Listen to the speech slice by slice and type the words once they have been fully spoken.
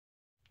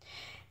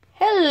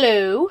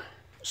Hello.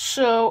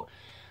 So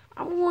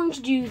I'm going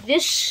to do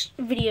this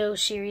video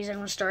series I'm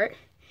going to start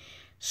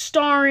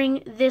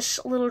starring this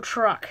little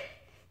truck.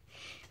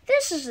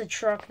 This is the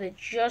truck that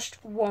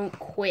just won't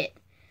quit.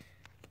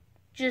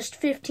 Just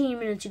 15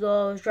 minutes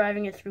ago I was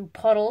driving it through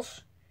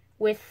puddles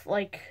with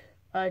like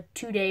a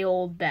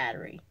 2-day-old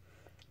battery.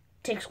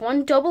 Takes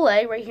one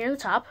AA right here on the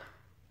top.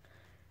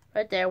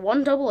 Right there,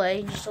 one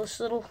AA, just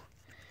this little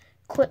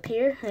clip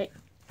here. It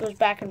goes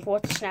back and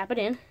forth to snap it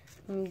in,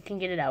 and you can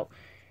get it out.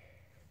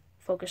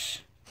 Focus.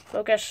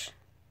 Focus.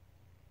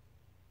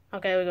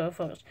 Okay, there we go,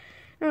 focus.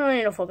 I don't really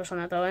need to focus on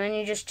that though. And then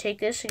you just take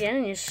this again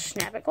and you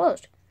snap it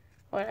closed.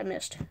 Oh, I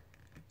missed.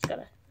 It's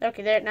gotta.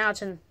 Okay, there, now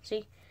it's in.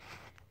 See?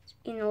 It's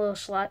in the little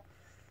slot.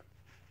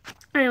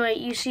 Anyway,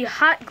 you see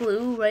hot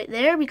glue right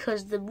there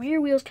because the rear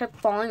wheels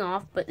kept falling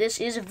off, but this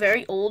is a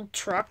very old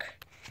truck.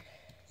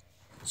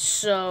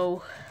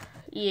 So,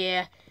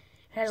 yeah. It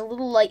has a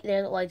little light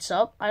there that lights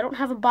up. I don't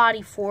have a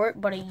body for it,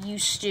 but I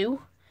used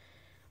to.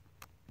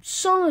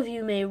 Some of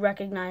you may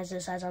recognize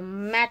this as a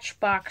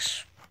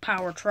Matchbox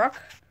power truck.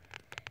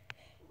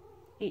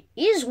 It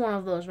is one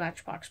of those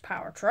Matchbox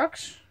power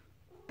trucks,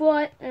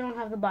 but I don't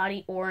have the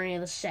body or any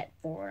of the set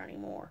for it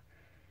anymore.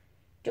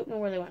 Don't know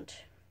where they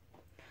went.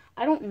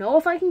 I don't know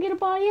if I can get a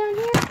body on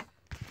here,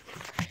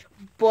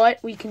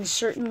 but we can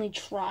certainly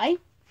try.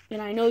 And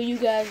I know you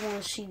guys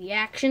want to see the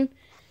action.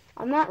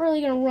 I'm not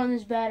really going to run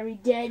this battery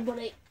dead, but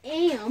I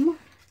am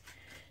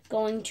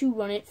going to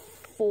run it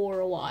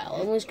for a while.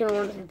 I'm just going to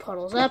run it through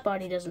puddles. That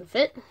body doesn't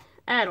fit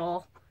at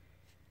all.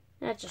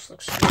 That just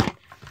looks stupid.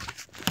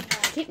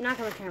 I keep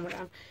knocking the camera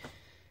down.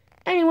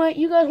 Anyway,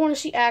 you guys want to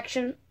see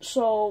action,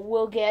 so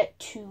we'll get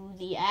to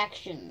the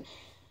action.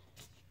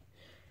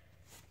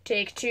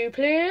 Take 2,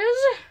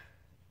 please.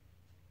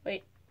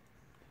 Wait.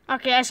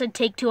 Okay, I said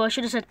take 2. I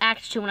should have said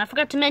act 2. And I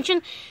forgot to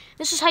mention,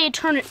 this is how you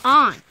turn it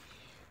on.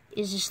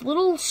 Is this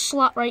little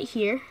slot right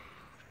here.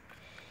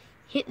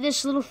 Hit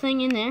this little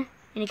thing in there,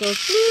 and it goes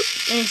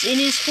bloop, and it's in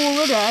his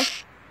 4-wheel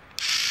drive.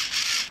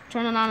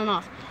 Turn it on and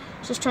off.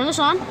 So just turn this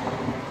on,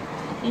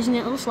 using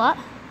that little slot.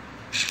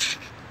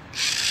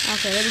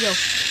 Okay, there we go.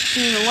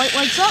 And the light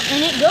lights up,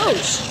 and it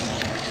goes.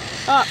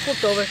 Ah,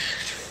 flipped over.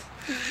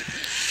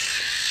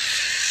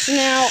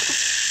 Now,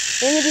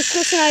 in the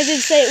description I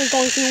did say it was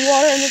going through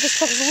water, and that this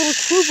truck is a little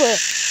trooper.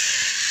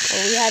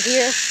 What do we have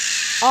here?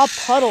 A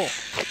puddle.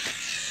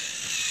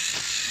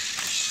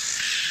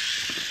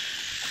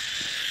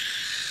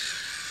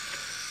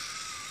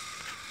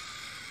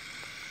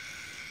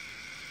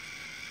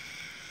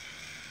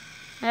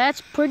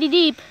 That's pretty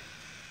deep.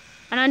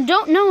 And I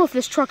don't know if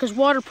this truck is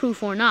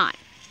waterproof or not.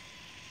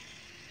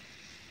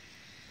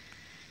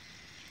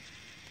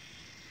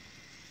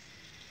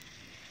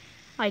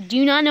 I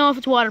do not know if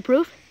it's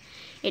waterproof.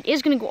 It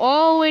is going to go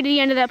all the way to the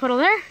end of that puddle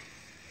there.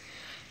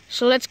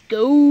 So let's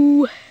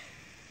go.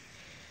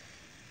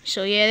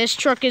 So yeah, this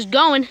truck is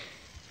going.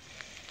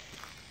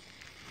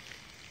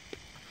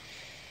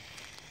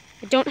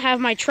 I don't have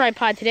my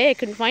tripod today. I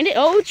couldn't find it.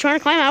 Oh, it's trying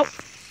to climb out.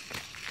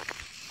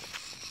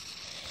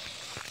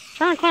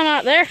 Trying to climb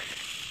out there.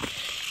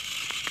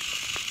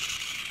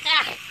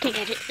 Ah, can't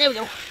catch it. There we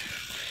go.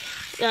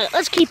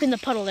 Let's keep in the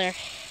puddle there.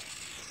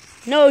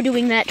 No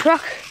doing that,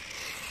 truck.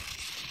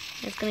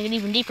 It's going to get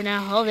even deeper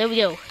now. Oh, there we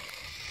go.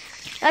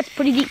 That's a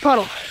pretty deep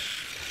puddle.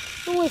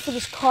 We'll wait for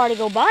this car to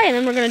go by, and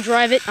then we're going to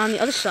drive it on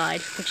the other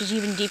side, which is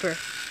even deeper.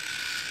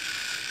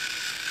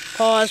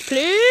 Pause,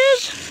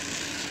 please.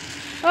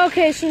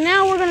 Okay, so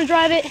now we're going to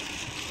drive it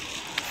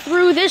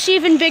through this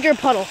even bigger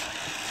puddle.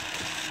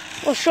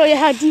 I'll show you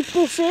how deep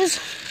this is.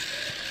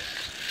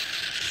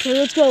 Okay,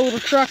 let's go, little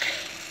truck.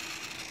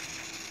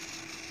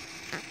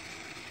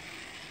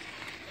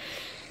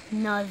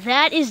 Now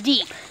that is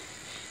deep.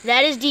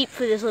 That is deep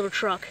for this little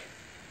truck.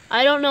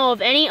 I don't know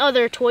of any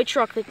other toy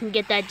truck that can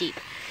get that deep.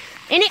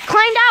 And it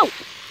climbed out.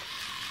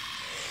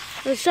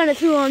 Let's send it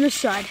through on this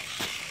side.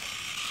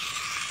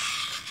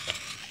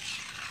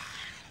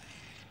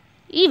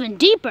 Even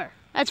deeper.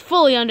 That's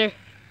fully under.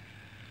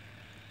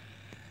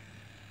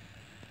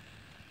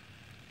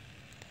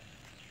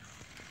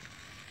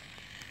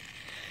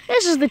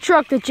 This is the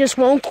truck that just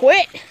won't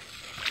quit.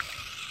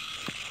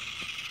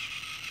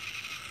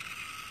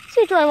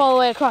 Let's drive all the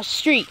way across the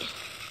street.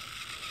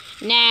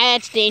 Nah,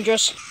 that's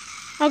dangerous.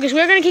 Okay, so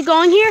we're gonna keep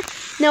going here.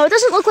 Now, it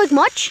doesn't look like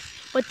much,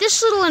 but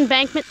this little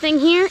embankment thing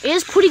here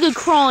is pretty good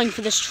crawling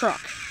for this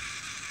truck.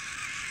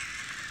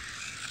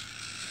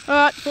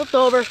 Alright, flipped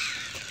over.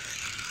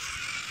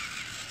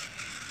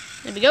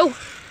 There we go.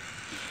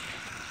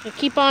 We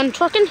keep on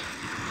trucking.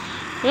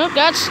 Nope,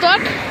 got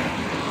stuck.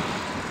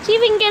 See if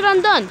we can get it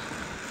undone.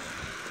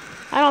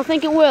 I don't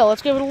think it will.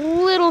 Let's give it a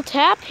little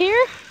tap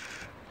here.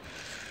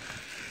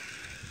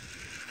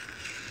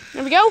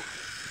 There we go.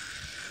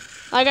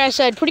 Like I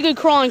said, pretty good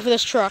crawling for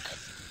this truck.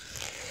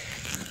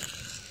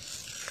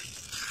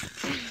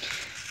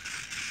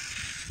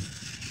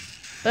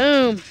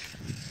 Boom.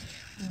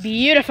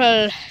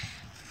 Beautiful.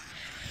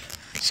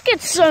 Let's get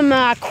some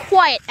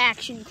quiet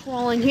action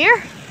crawling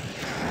here.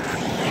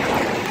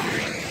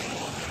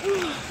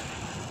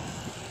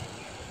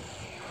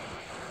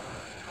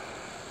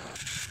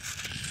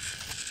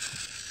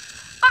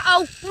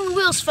 Oh, the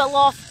wheels fell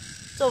off.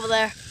 It's over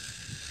there.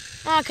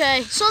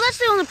 Okay, so that's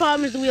the only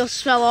problem is the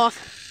wheels fell off.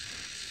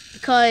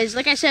 Because,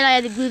 like I said, I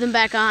had to glue them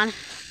back on.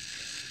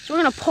 So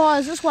we're going to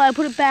pause this while I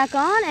put it back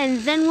on, and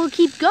then we'll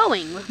keep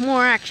going with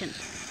more action.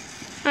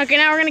 Okay,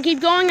 now we're going to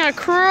keep going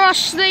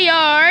across the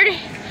yard.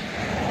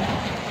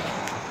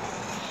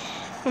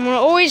 I'm going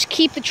to always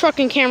keep the truck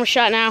in camera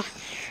shot now.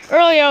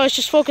 Earlier, I was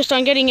just focused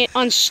on getting it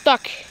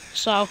unstuck,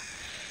 so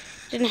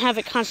didn't have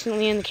it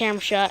constantly in the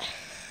camera shot.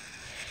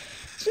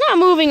 It's not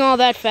moving all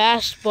that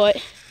fast, but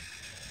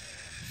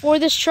for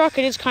this truck,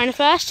 it is kind of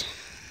fast.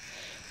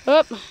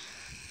 Oh,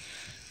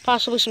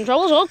 possibly some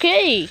troubles.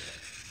 Okay.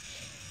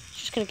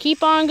 Just going to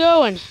keep on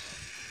going.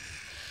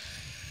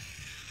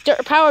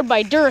 Powered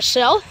by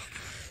Duracell.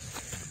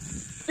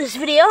 This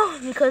video,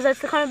 because that's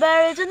the kind of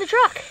battery that's in the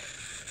truck.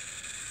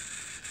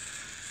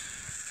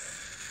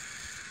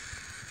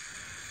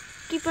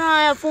 Keep an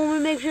eye out for me,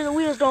 make sure the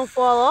wheels don't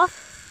fall off.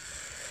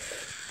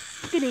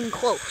 Getting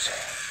close.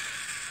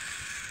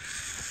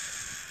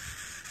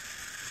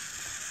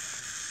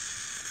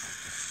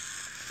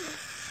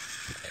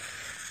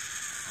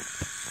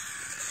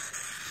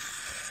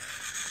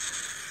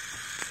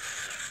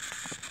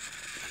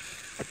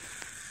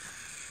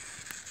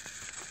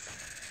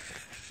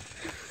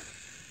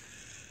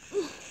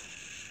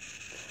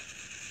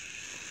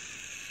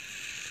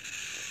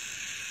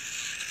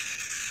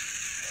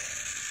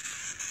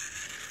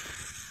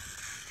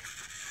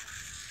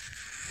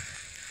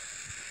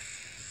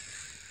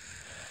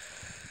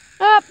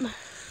 Up, getting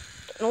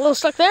a little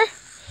stuck there.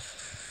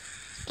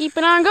 Keep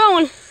it on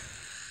going.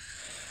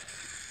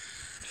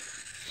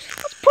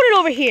 Let's put it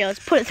over here. Let's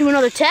put it through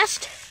another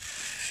test.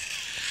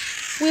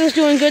 Wheel's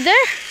doing good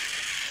there.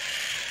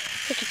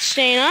 Look, it's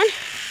staying on.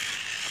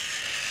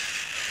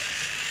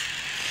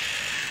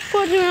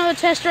 Put it through another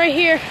test right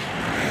here.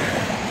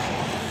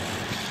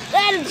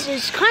 That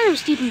is kind of a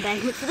steep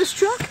embankment for this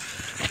truck.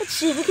 Let's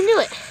see if we can do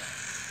it.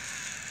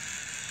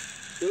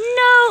 No!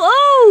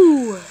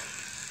 Oh!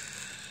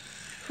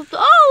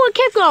 Oh, it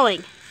kept going.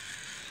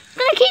 It's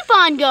gonna keep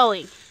on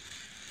going.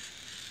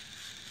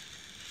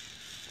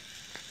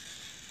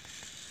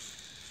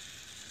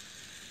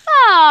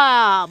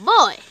 Ah,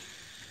 boy.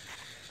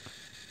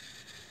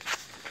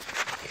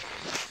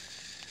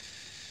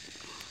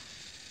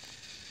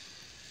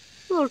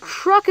 Little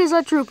truck is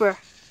a trooper.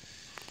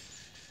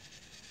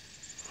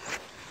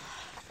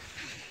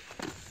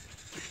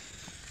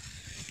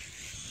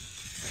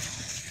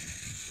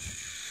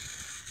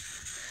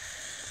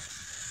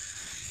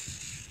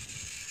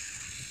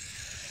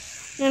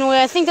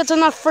 Anyway, I think that's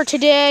enough for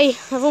today.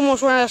 I've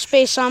almost run out of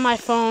space on my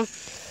phone.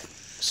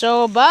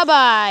 So,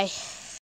 bye-bye.